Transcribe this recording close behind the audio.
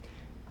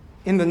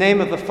In the name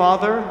of the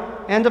Father,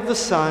 and of the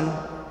Son,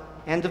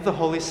 and of the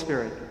Holy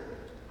Spirit.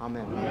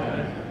 Amen.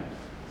 Amen.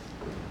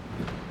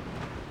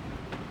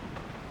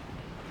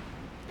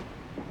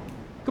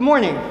 Good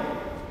morning.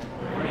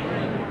 Good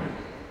morning.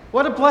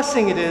 What a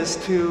blessing it is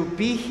to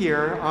be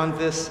here on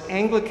this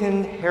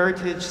Anglican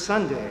Heritage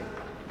Sunday.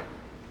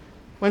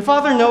 When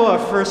Father Noah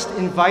first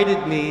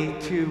invited me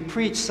to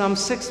preach some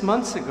 6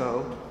 months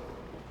ago,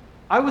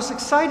 I was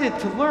excited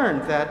to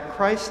learn that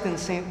Christ in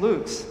St.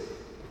 Luke's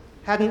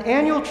had an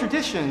annual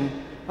tradition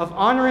of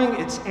honoring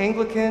its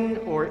Anglican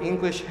or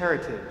English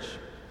heritage.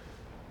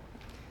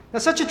 Now,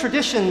 such a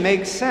tradition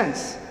makes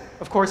sense,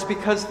 of course,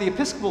 because the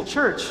Episcopal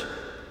Church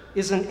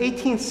is an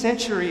 18th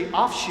century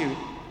offshoot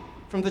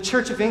from the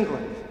Church of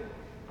England.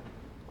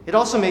 It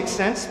also makes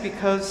sense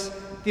because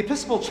the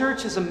Episcopal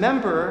Church is a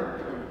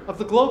member of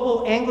the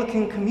Global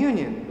Anglican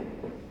Communion,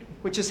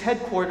 which is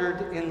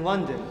headquartered in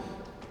London.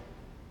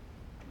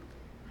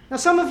 Now,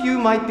 some of you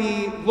might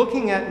be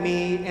looking at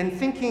me and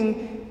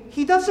thinking,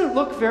 he doesn't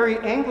look very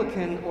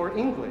Anglican or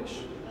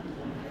English.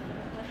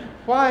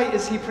 Why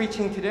is he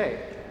preaching today?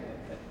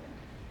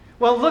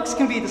 Well, looks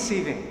can be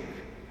deceiving.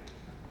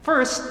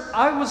 First,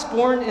 I was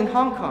born in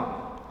Hong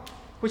Kong,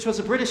 which was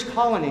a British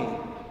colony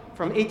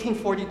from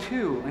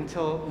 1842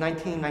 until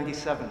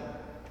 1997.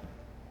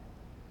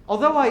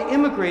 Although I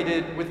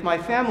immigrated with my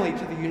family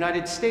to the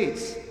United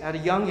States at a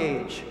young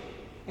age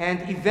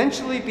and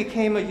eventually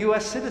became a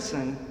U.S.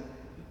 citizen,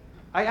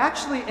 I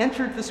actually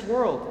entered this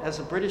world as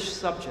a British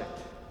subject.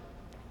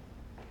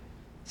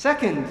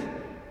 Second,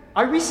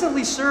 I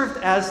recently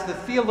served as the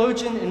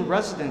theologian in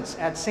residence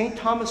at St.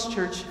 Thomas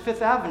Church,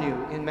 Fifth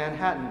Avenue in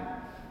Manhattan.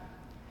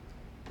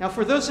 Now,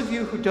 for those of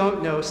you who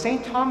don't know,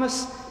 St.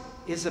 Thomas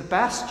is a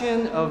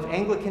bastion of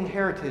Anglican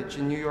heritage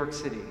in New York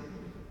City.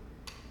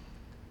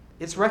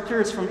 Its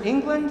rector is from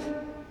England,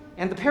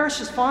 and the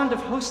parish is fond of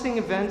hosting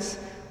events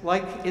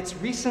like its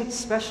recent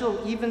special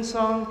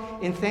evensong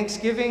in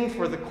thanksgiving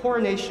for the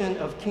coronation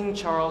of King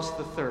Charles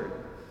III.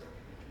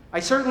 I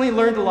certainly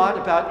learned a lot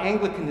about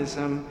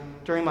Anglicanism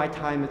during my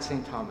time at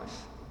St. Thomas.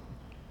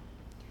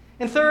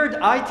 And third,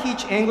 I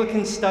teach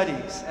Anglican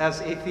studies as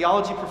a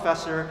theology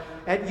professor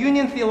at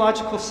Union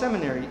Theological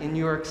Seminary in New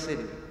York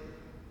City.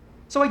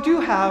 So I do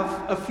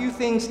have a few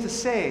things to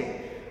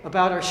say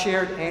about our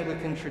shared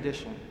Anglican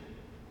tradition.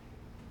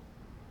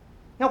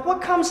 Now,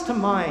 what comes to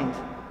mind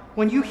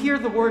when you hear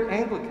the word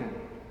Anglican?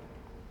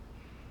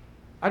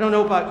 I don't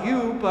know about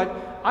you,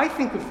 but I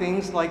think of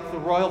things like the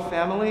royal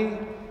family,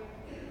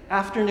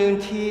 afternoon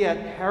tea at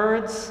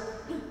Harrods,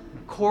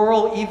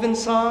 choral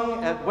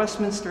evensong at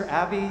Westminster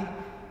Abbey,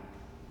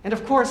 and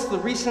of course the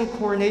recent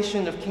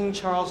coronation of King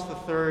Charles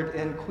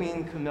III and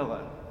Queen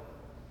Camilla.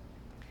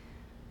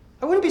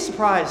 I wouldn't be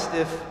surprised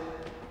if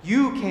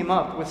you came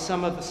up with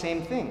some of the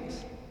same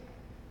things.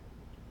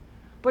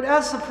 But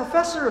as a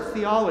professor of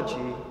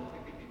theology,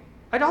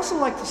 I'd also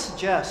like to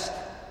suggest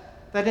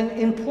that an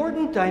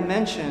important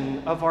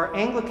dimension of our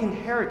Anglican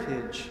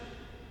heritage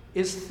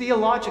is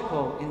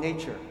theological in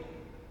nature.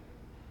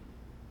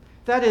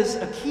 That is,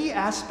 a key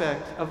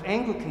aspect of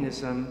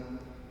Anglicanism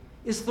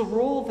is the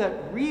role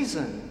that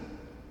reason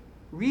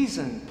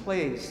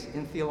plays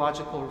in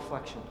theological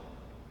reflection.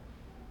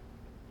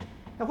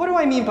 Now, what do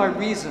I mean by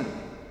reason?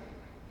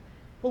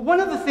 Well,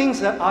 one of the things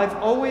that I've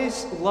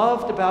always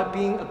loved about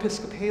being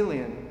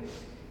Episcopalian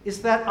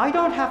is that I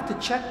don't have to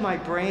check my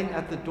brain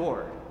at the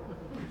door.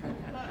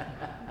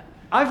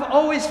 I've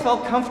always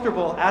felt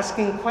comfortable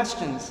asking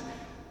questions,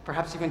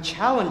 perhaps even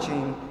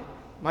challenging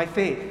my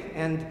faith,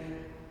 and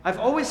I've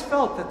always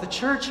felt that the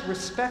church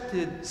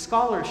respected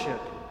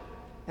scholarship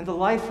and the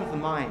life of the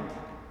mind.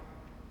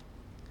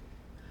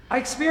 I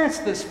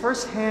experienced this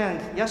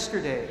firsthand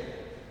yesterday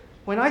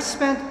when I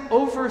spent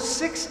over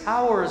 6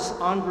 hours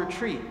on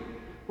retreat,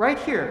 right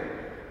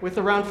here, with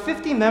around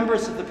 50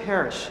 members of the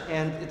parish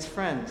and its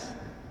friends.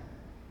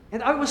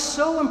 And I was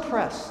so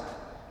impressed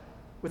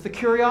with the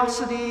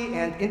curiosity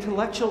and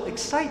intellectual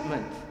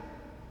excitement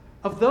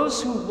of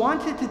those who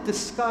wanted to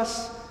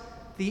discuss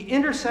the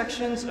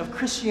intersections of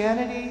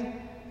Christianity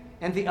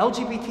and the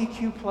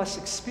LGBTQ+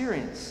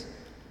 experience,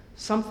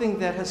 something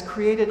that has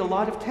created a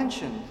lot of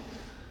tension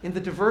in the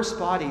diverse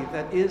body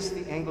that is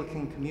the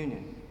Anglican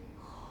Communion.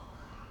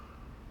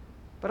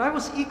 But I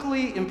was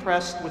equally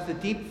impressed with the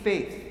deep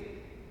faith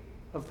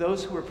of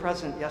those who were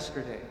present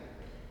yesterday.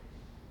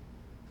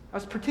 I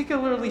was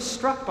particularly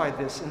struck by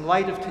this in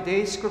light of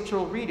today's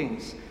scriptural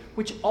readings,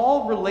 which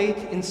all relate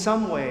in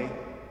some way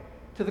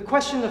to the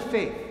question of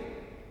faith.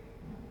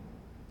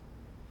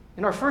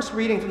 In our first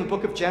reading from the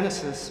book of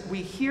Genesis,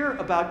 we hear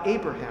about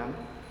Abraham,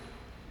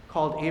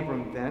 called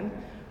Abram then,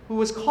 who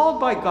was called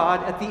by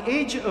God at the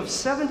age of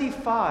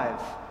 75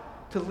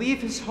 to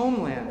leave his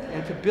homeland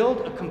and to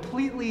build a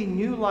completely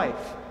new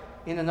life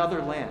in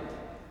another land.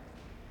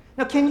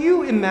 Now, can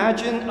you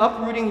imagine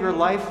uprooting your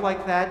life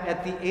like that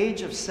at the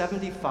age of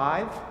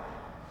 75?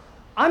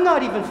 I'm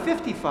not even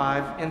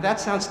 55, and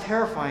that sounds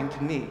terrifying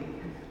to me.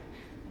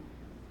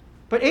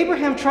 But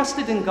Abraham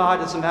trusted in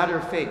God as a matter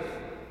of faith.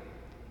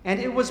 And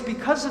it was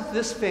because of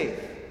this faith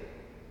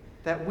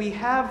that we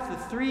have the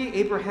three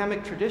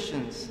Abrahamic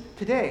traditions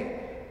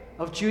today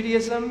of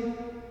Judaism,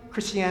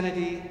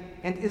 Christianity,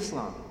 and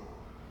Islam.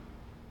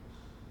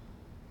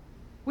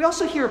 We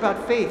also hear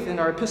about faith in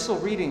our epistle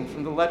reading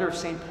from the letter of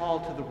St. Paul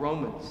to the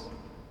Romans.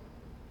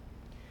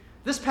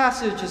 This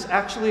passage is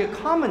actually a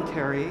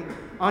commentary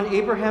on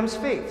Abraham's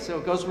faith, so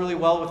it goes really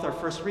well with our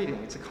first reading.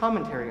 It's a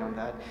commentary on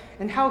that,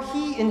 and how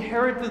he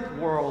inherited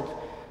the world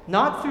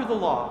not through the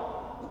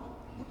law,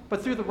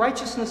 but through the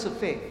righteousness of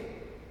faith.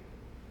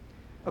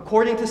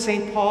 According to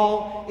St.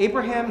 Paul,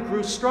 Abraham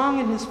grew strong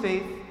in his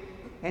faith,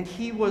 and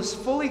he was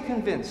fully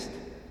convinced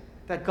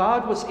that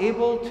God was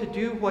able to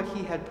do what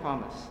he had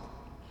promised.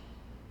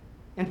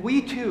 And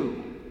we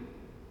too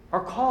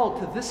are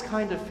called to this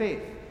kind of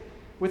faith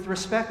with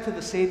respect to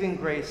the saving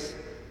grace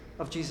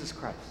of Jesus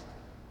Christ.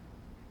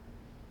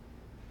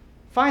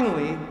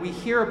 Finally, we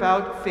hear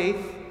about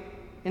faith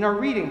in our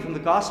reading from the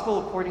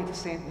Gospel according to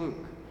St.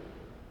 Luke.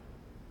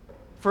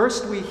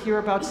 First, we hear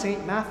about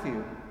St.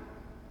 Matthew,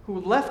 who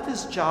left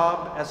his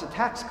job as a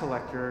tax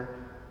collector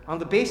on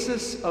the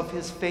basis of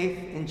his faith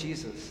in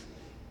Jesus.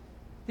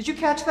 Did you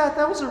catch that?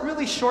 That was a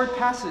really short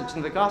passage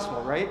in the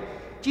Gospel, right?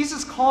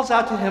 Jesus calls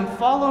out to him,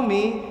 "Follow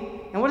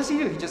me," and what does he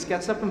do? He just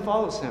gets up and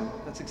follows him.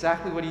 That's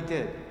exactly what he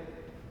did.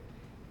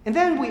 And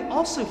then we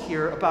also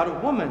hear about a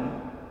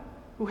woman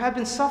who had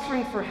been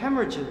suffering for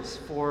hemorrhages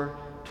for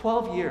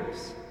 12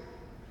 years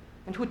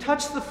and who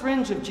touched the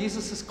fringe of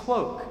Jesus'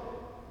 cloak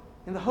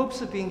in the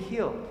hopes of being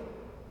healed.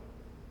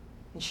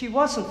 And she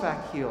was in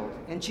fact healed.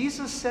 And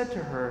Jesus said to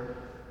her,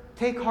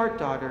 "Take heart,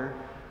 daughter,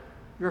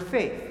 your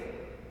faith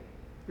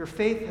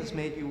has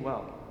made you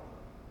well."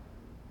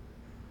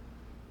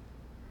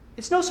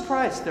 It's no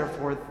surprise,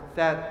 therefore,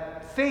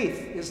 that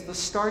faith is the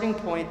starting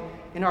point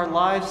in our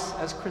lives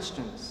as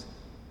Christians.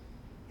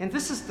 And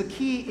this is the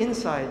key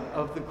insight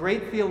of the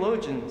great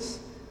theologians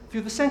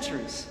through the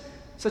centuries,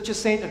 such as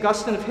St.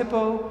 Augustine of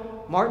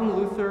Hippo, Martin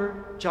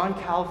Luther, John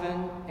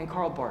Calvin, and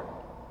Karl Barth.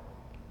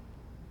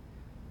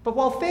 But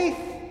while faith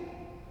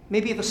may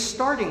be the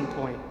starting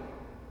point,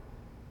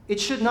 it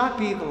should not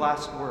be the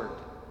last word.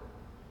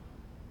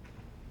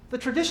 The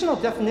traditional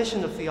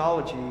definition of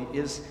theology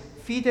is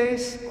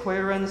fides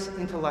quaerens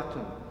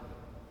intellectum.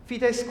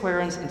 Fides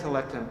quaerens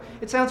intellectum.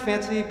 It sounds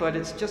fancy, but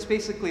it's just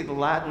basically the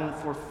Latin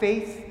for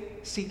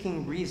faith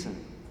seeking reason.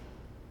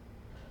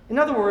 In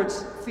other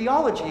words,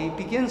 theology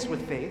begins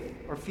with faith,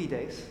 or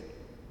fides,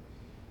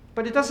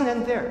 but it doesn't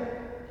end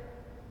there.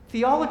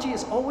 Theology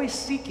is always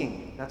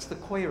seeking, that's the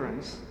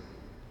quaerens,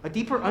 a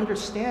deeper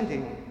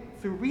understanding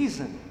through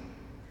reason,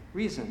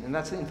 and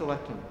that's the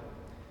intellectum.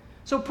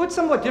 So put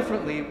somewhat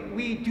differently,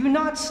 we do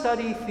not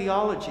study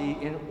theology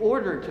in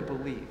order to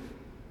believe.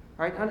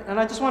 Right? And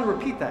I just want to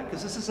repeat that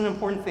because this is an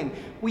important thing.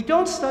 We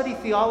don't study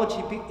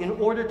theology in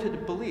order to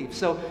believe.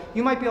 So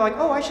you might be like,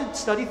 "Oh, I should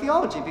study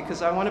theology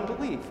because I want to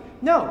believe."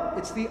 No,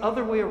 it's the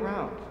other way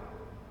around.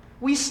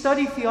 We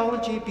study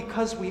theology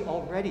because we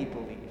already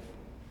believe,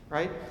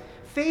 right?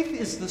 Faith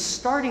is the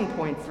starting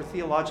point for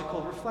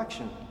theological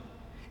reflection.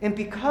 And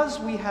because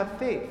we have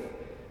faith,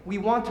 we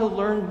want to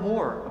learn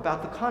more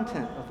about the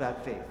content of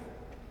that faith.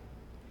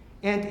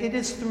 And it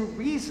is through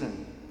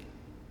reason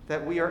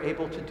that we are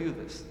able to do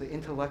this, the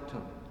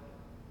intellectum.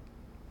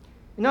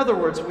 In other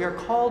words, we are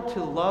called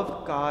to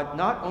love God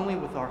not only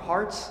with our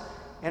hearts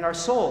and our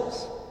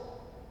souls,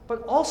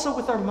 but also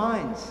with our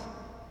minds.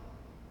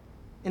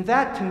 And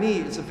that, to me,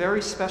 is a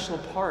very special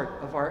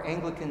part of our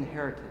Anglican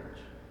heritage.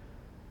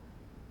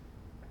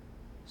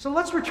 So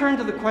let's return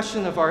to the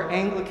question of our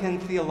Anglican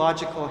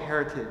theological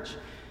heritage.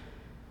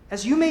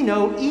 As you may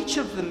know, each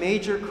of the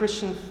major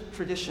Christian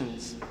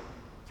traditions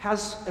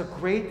has a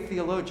great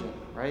theologian,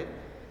 right?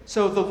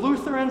 So the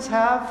Lutherans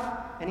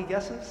have, any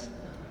guesses?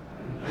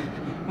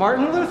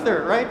 Martin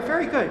Luther, right?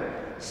 Very good.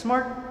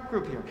 Smart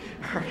group here.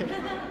 All right.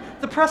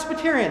 The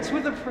Presbyterians,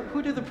 who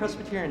do the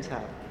Presbyterians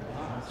have?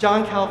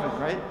 John Calvin,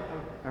 right?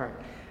 All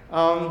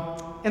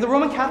right. And the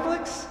Roman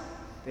Catholics,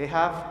 they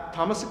have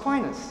Thomas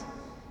Aquinas.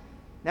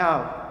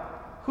 Now,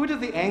 who do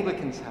the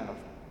Anglicans have?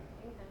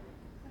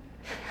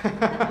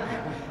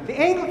 The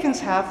Anglicans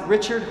have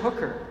Richard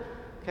Hooker.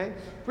 Okay?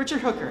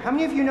 Richard Hooker. How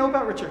many of you know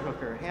about Richard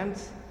Hooker?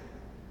 Hands?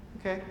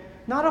 Okay?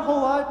 Not a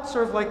whole lot,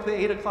 sort of like the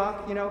 8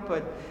 o'clock,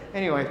 but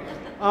anyway.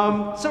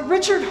 So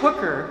Richard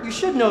Hooker, you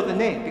should know the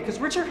name, because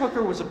Richard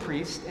Hooker was a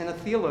priest and a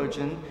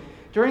theologian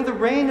during the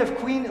reign of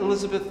Queen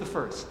Elizabeth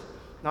I.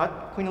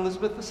 Not Queen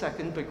Elizabeth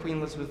II, but Queen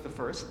Elizabeth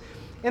I.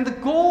 And the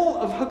goal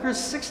of Hooker's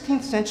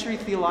 16th century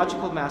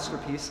theological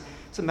masterpiece,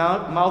 it's a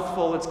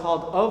mouthful, it's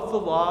called Of the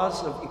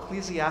Laws of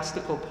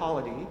Ecclesiastical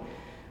Polity.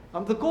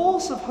 The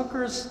goals of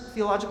Hooker's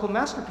theological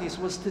masterpiece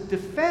was to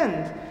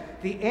defend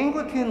the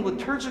Anglican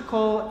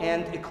liturgical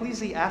and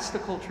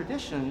ecclesiastical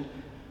tradition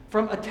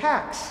from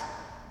attacks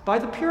by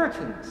the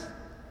Puritans.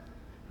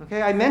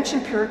 Okay, I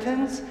mentioned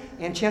Puritans,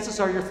 and chances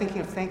are you're thinking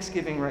of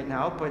Thanksgiving right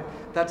now, but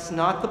that's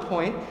not the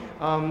point,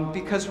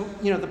 because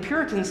the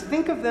Puritans,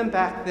 think of them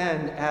back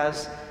then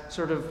as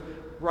sort of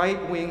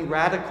right-wing,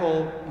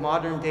 radical,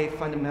 modern-day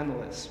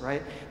fundamentalists,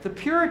 right? The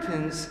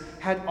Puritans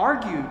had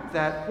argued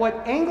that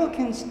what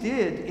Anglicans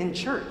did in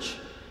church,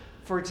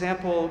 for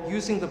example,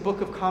 using the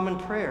Book of Common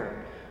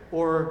Prayer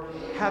or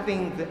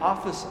having the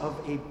office of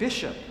a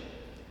bishop,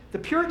 the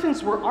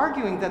Puritans were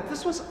arguing that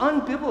this was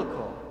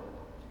unbiblical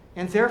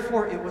and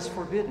therefore it was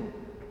forbidden.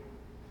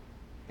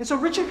 And so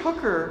Richard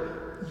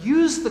Hooker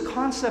used the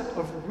concept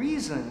of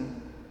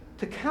reason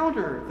to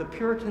counter the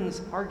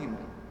Puritans'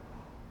 argument.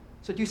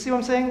 So do you see what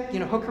I'm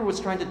saying? Hooker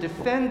was trying to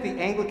defend the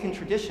Anglican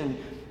tradition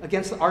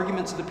against the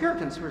arguments of the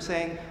Puritans who were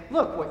saying,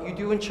 look, what you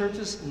do in church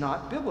is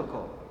not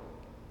biblical.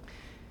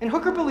 And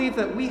Hooker believed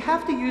that we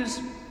have to use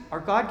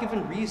our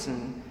God-given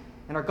reason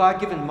and our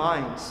God-given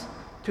minds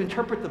to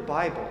interpret the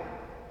Bible.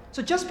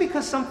 So just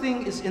because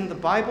something is in the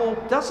Bible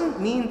doesn't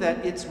mean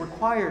that it's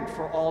required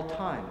for all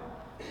time.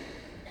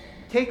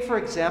 Take, for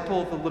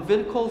example, the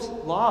Levitical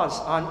laws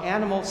on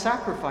animal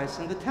sacrifice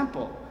in the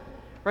temple.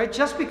 Right?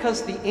 Just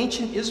because the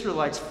ancient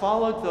Israelites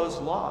followed those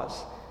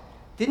laws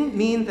didn't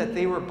mean that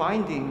they were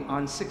binding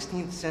on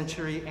 16th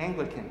century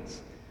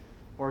Anglicans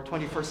or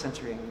 21st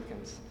century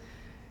Anglicans.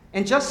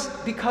 And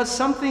just because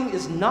something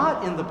is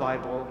not in the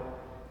Bible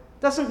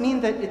doesn't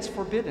mean that it's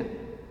forbidden.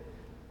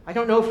 I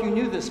don't know if you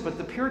knew this, but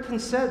the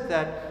Puritans said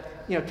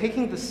that,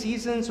 taking the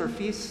seasons or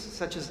feasts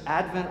such as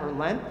Advent or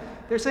Lent,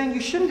 they're saying you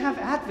shouldn't have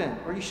Advent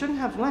or you shouldn't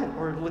have Lent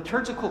or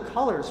liturgical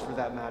colors for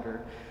that matter.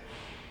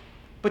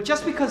 But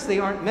just because they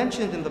aren't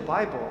mentioned in the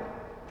Bible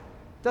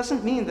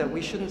doesn't mean that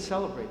we shouldn't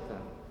celebrate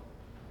them.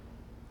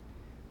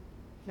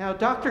 Now,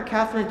 Dr.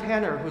 Catherine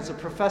Tanner, who's a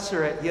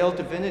professor at Yale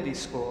Divinity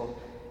School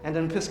and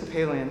an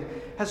Episcopalian,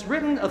 has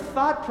written a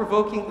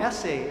thought-provoking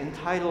essay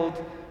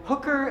entitled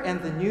Hooker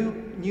and the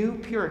New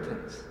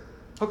Puritans.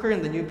 Hooker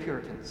and the New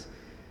Puritans.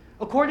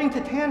 According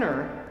to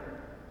Tanner,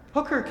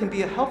 Hooker can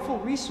be a helpful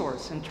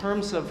resource in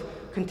terms of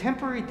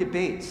contemporary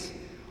debates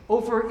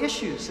over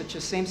issues such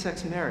as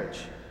same-sex marriage.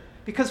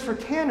 Because for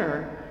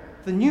Tanner,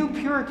 the New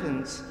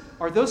Puritans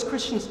are those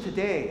Christians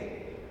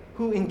today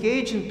who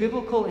engage in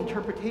biblical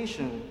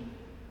interpretation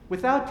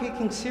without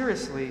taking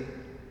seriously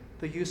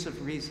the use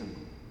of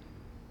reason.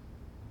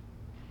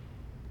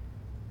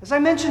 As I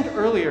mentioned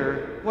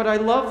earlier, what I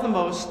love the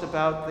most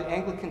about the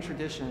Anglican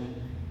tradition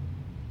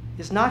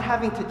is not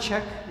having to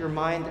check your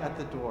mind at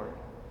the door.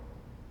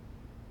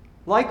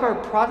 Like our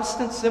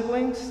Protestant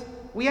siblings,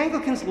 we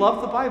Anglicans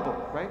love the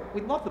Bible, right?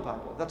 We love the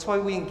Bible. That's why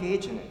we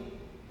engage in it.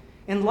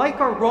 And like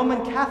our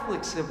Roman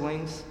Catholic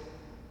siblings,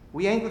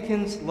 we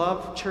Anglicans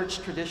love church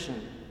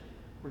tradition.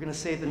 We're going to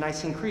say the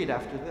Nicene Creed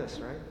after this,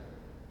 right?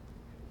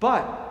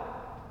 But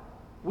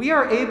we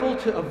are able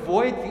to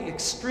avoid the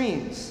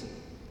extremes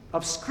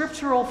of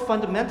scriptural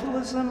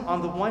fundamentalism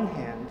on the one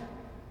hand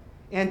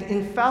and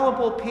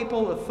infallible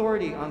papal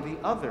authority on the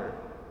other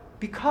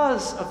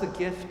because of the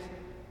gift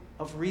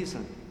of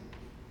reason.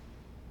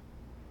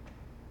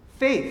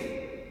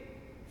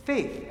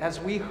 Faith, as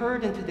we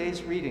heard in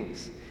today's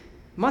readings,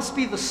 must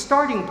be the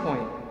starting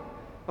point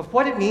of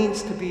what it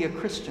means to be a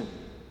Christian.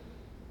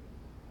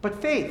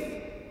 But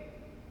faith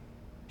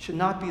should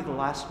not be the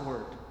last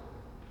word.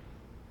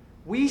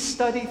 We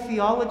study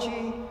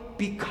theology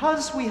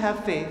because we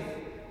have faith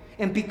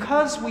and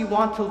because we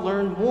want to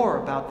learn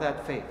more about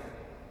that faith.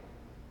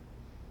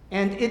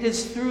 And it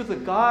is through the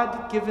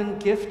God-given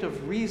gift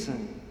of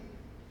reason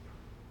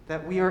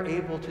that we are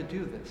able to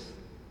do this.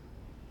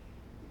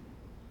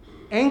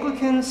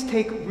 Anglicans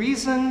take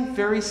reason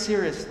very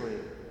seriously.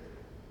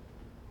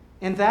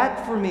 And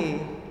that, for me,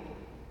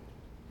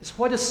 is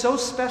what is so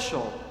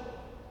special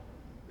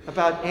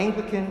about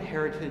Anglican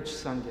Heritage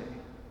Sunday.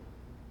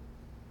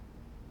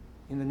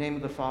 In the name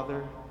of the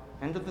Father,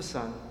 and of the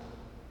Son,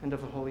 and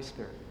of the Holy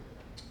Spirit.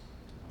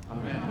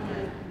 Amen.